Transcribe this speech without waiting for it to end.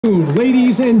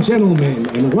Ladies and gentlemen,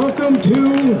 and welcome to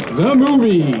the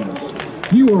movies.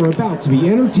 You are about to be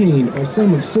entertained by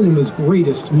some of cinema's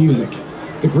greatest music.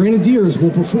 The Grenadiers will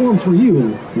perform for you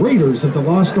Raiders of the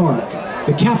Lost Ark,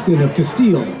 The Captain of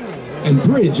Castile, and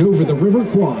Bridge over the River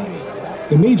Kwai.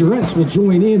 The Majorettes will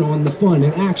join in on the fun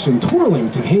and action, twirling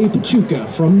to Hey Pachuca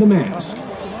from The Mask.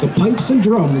 The pipes and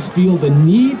drums feel the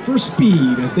need for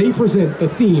speed as they present the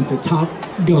theme to Top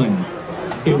Gun.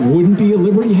 It wouldn't be a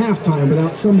Liberty halftime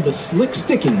without some of the slick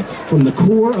sticking from the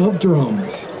corps of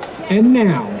drums. And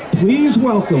now, please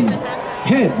welcome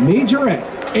Head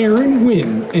Majorette Aaron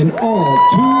Wynn and all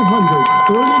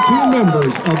 232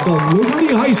 members of the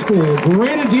Liberty High School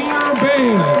Grenadier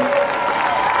Band.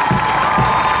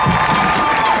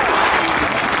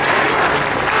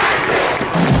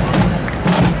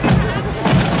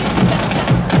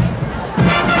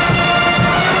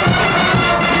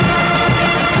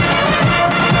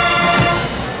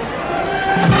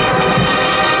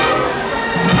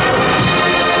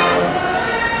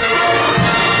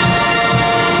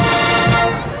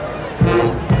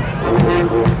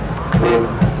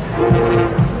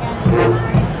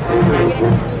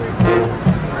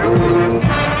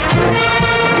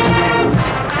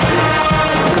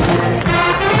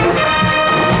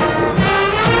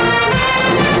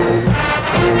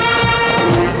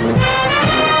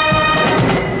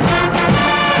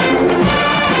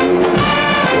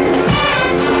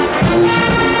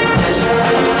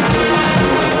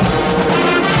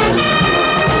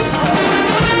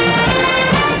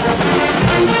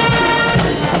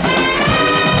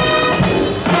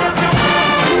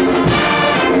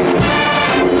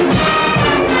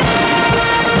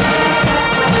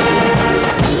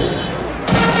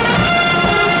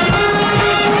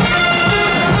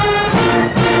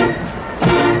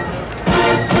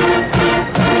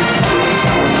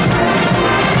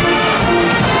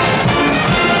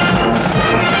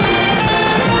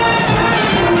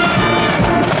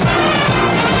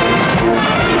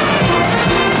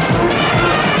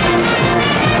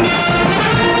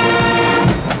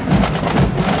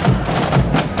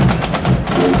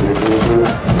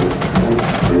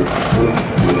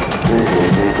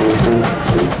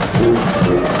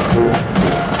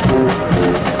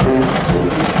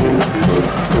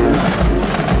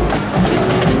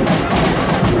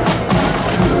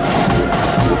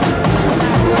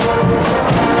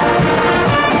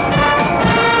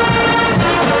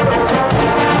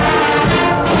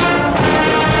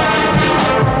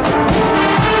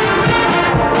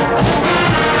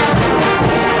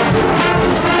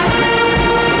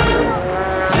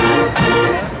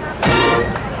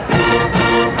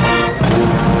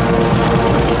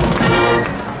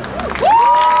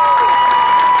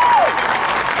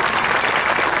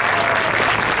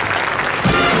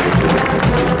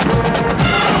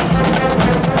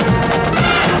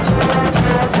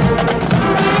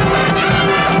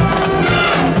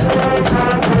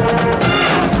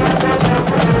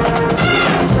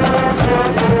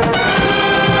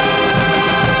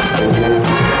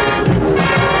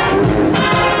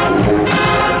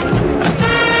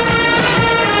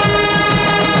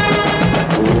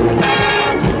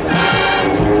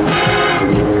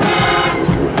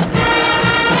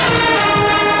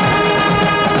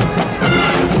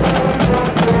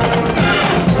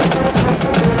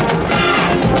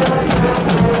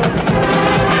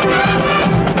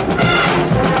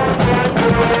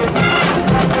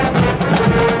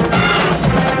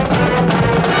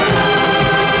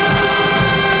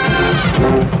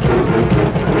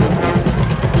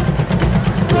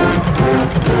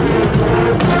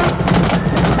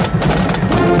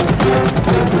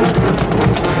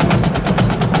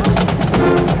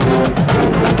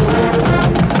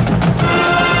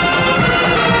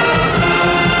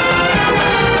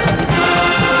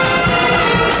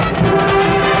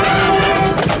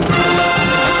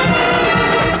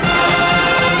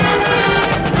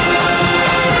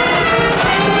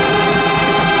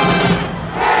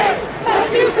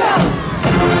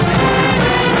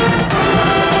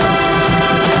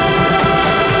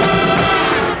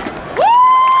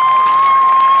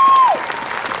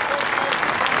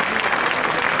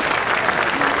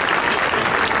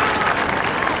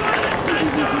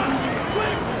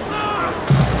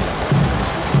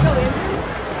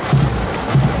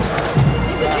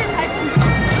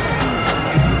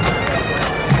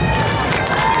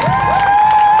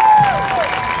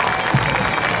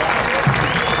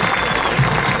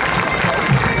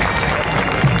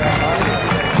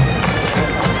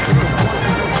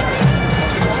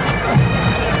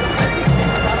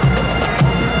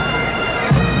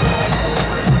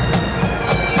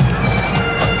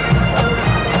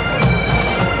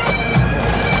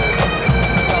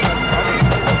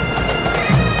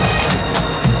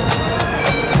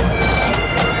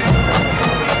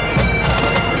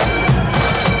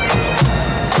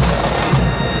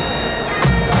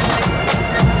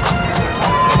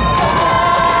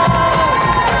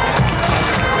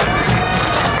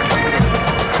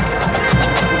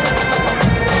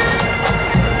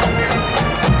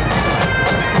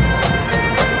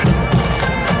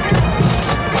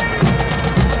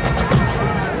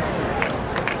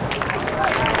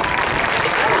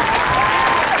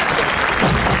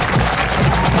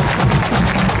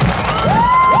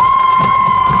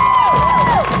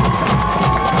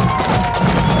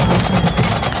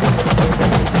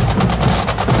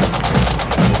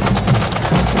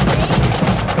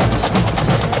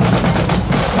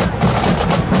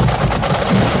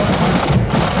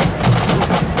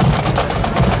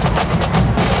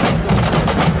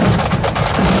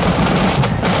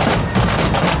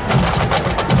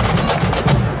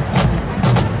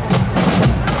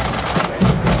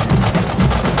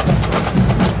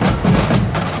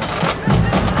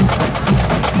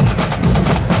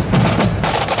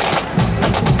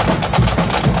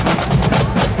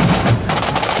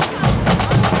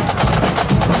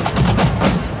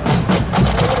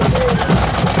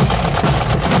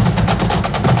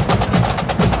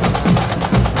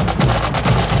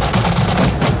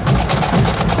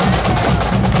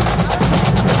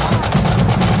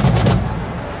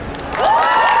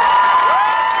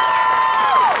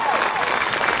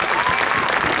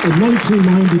 In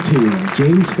 1992,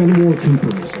 James Fenimore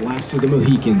Cooper's Last of the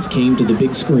Mohicans came to the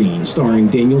big screen, starring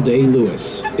Daniel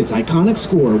Day-Lewis. Its iconic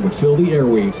score would fill the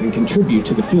airwaves and contribute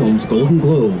to the film's Golden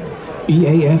Globe,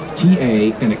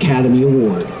 BAFTA, and Academy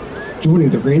Award.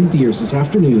 Joining the Grenadiers this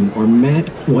afternoon are Matt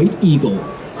White Eagle,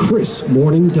 Chris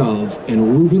Morning Dove,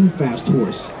 and Reuben Fast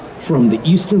Horse from the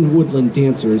Eastern Woodland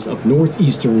Dancers of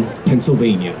Northeastern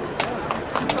Pennsylvania.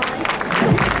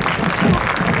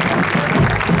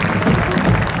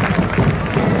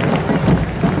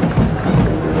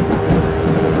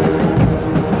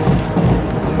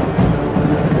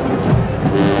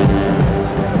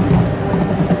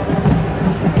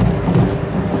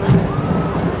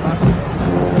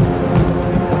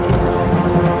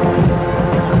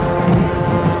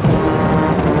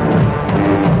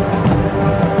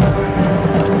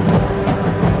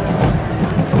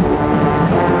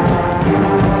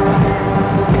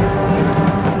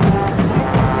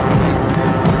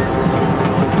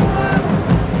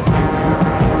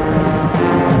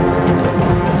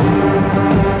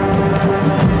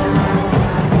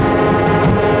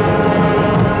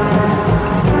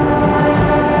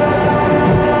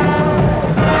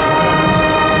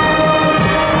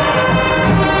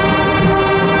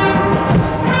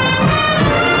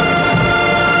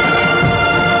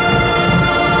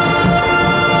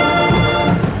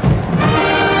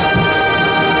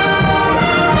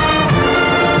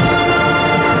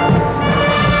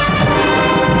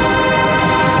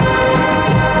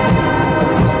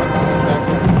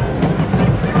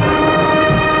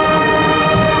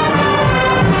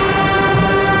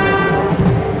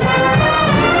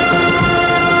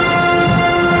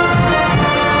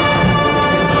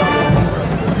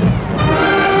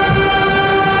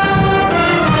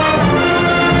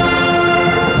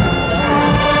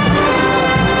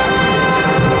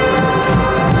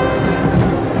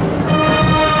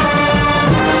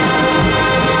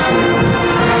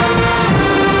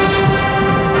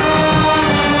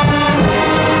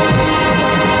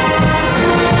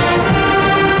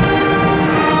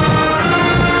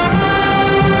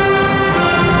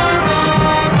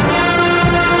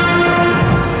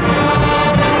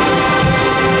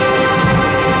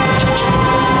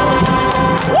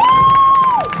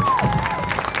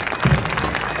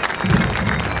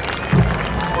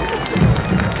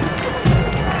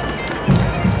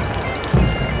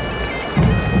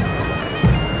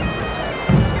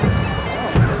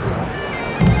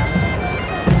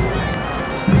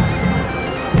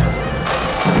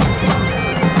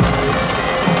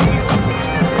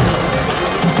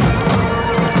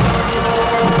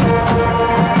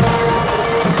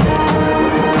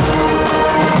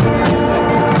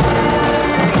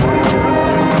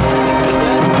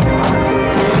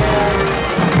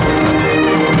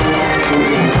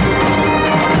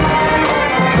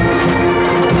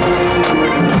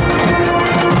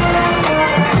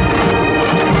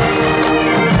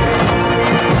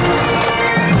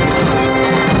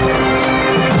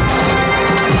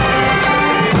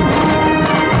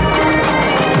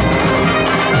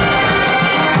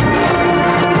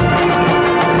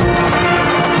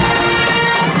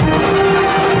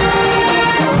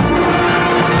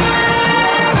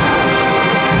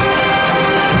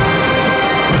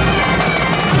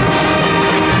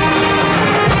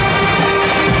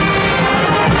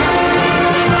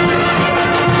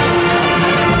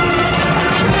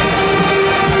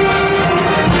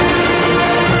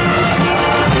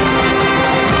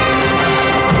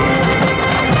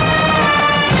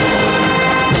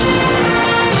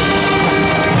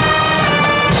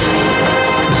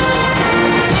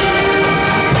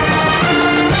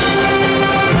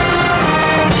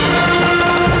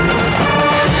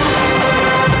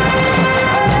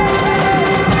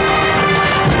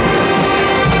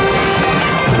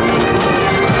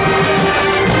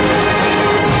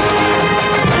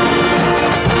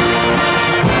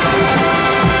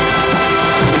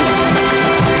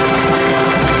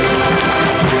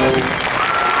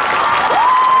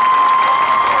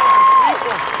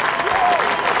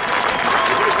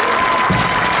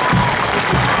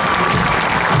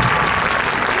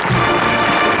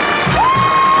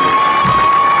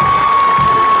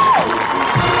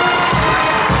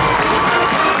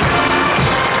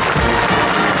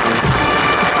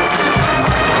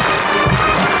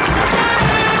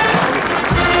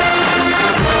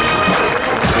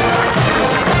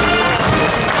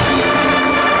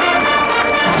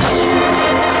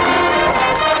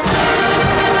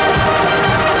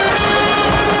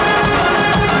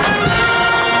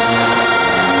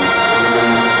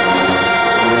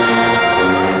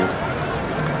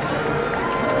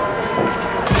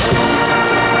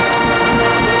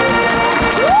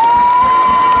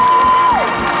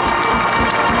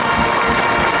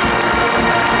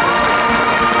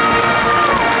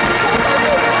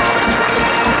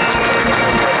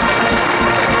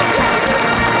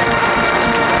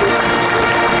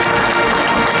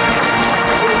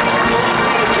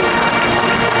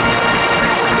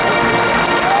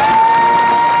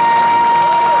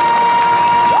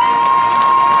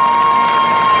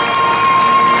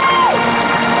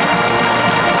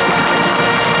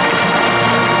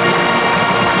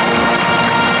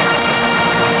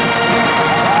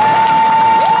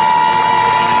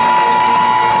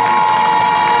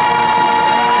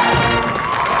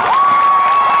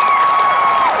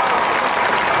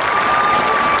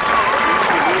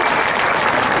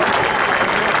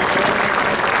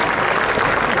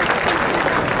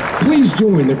 Please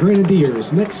join the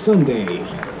Grenadiers next Sunday,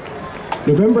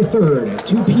 November 3rd at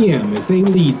 2 p.m. as they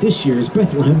lead this year's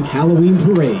Bethlehem Halloween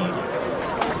Parade.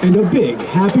 And a big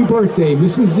happy birthday,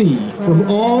 Mrs. Z, from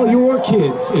all your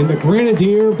kids in the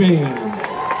Grenadier Band.